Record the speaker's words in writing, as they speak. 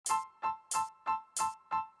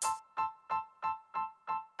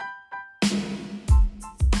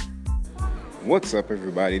What's up,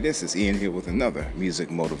 everybody? This is Ian here with another Music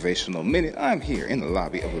Motivational Minute. I'm here in the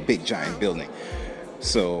lobby of a big giant building.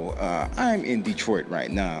 So I'm in Detroit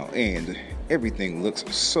right now, and everything looks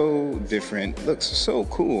so different, looks so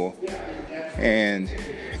cool, and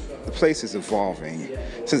the place is evolving.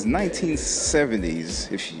 Since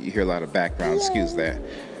 1970s, if you hear a lot of background, excuse that.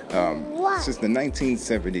 Since the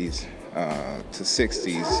 1970s to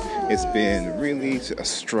 60s, it's been really a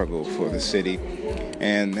struggle for the city,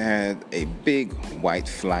 and had a big white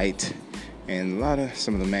flight, and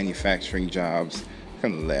some of the manufacturing jobs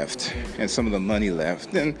kind of left, and some of the money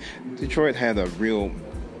left. And Detroit had a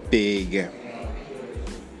big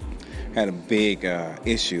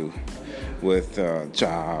issue with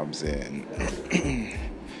jobs and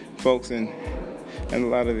folks, and a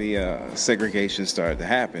lot of the segregation started to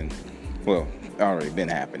happen. Well, already been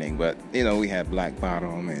happening, but we had Black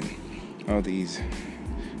Bottom and all these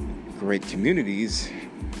great communities,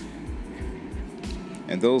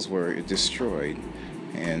 and those were destroyed,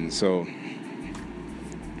 and so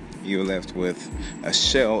you're left with a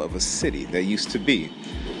shell of a city that used to be.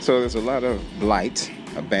 So there's a lot of blight,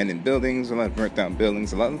 abandoned buildings, a lot of burnt down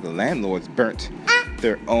buildings. A lot of the landlords burnt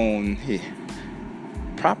their own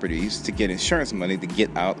properties to get insurance money to get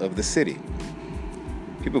out of the city.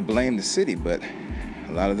 People blame the city, but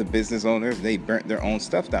a lot of the business owners, they burnt their own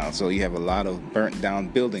stuff down. So you have a lot of burnt down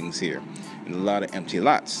buildings here, and a lot of empty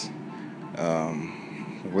lots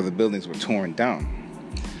where the buildings were torn down.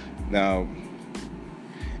 Now,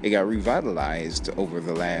 it got revitalized over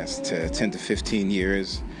the last 10 to 15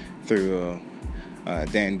 years through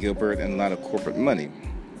Dan Gilbert and a lot of corporate money.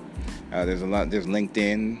 There's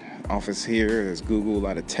LinkedIn office here, there's Google, a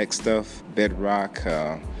lot of tech stuff, Bedrock,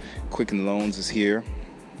 Quicken Loans is here,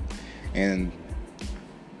 and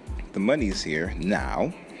the money is here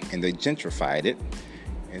now, and they gentrified it,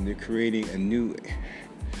 and they're creating a new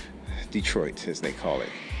Detroit, as they call it.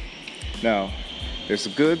 Now, there's a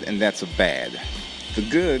good and that's a bad. The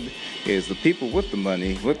good is the people with the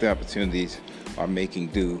money, with the opportunities, are making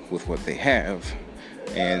do with what they have,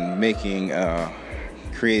 and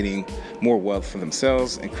creating more wealth for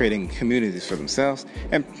themselves, and creating communities for themselves,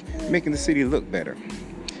 and making the city look better.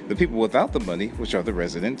 The people without the money, which are the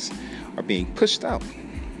residents, are being pushed out.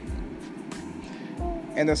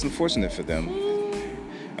 And that's unfortunate for them,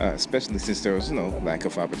 especially since there was, lack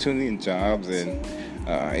of opportunity and jobs, and,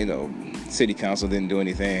 city council didn't do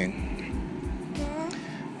anything.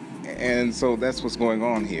 And so that's what's going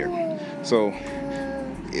on here. So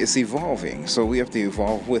it's evolving. So we have to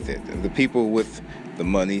evolve with it. The people with the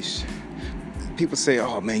money, people say,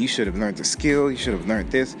 oh man, you should have learned the skill. You should have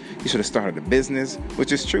learned this. You should have started a business,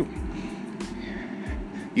 which is true.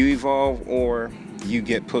 You evolve or you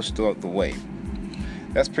get pushed out the way.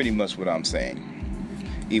 That's pretty much what I'm saying.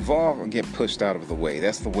 Evolve or get pushed out of the way.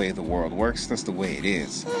 That's the way the world works. That's the way it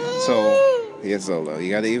is. So, you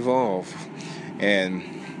got to evolve,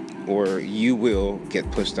 or you will get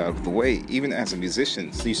pushed out of the way. Even as a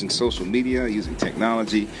musician, using social media, using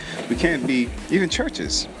technology, we can't be, even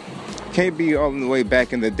churches, can't be all the way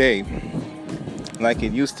back in the day like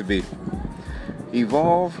it used to be.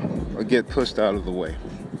 Evolve or get pushed out of the way.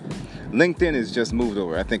 LinkedIn is just moved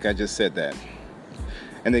over. I think I just said that.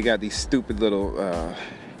 And they got these stupid little,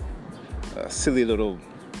 silly little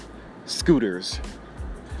scooters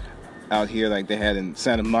out here like they had in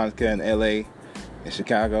Santa Monica and LA and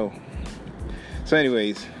Chicago. So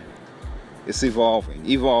anyways, it's evolving.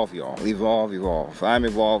 Evolve, y'all. Evolve. I'm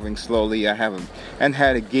evolving slowly. I haven't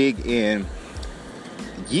had a gig in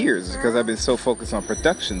years because I've been so focused on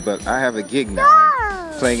production, but I have a gig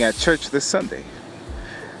now playing at church this Sunday.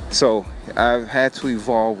 So I've had to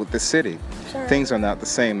evolve with the city. Things are not the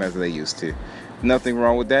same as they used to. Nothing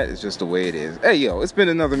wrong with that. It's just the way it is. Hey, yo, it's been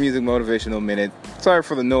another Music Motivational Minute. Sorry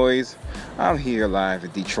for the noise. I'm here live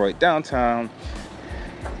in Detroit, downtown,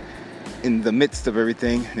 in the midst of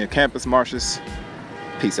everything, near Campus Martius.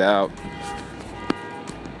 Peace out.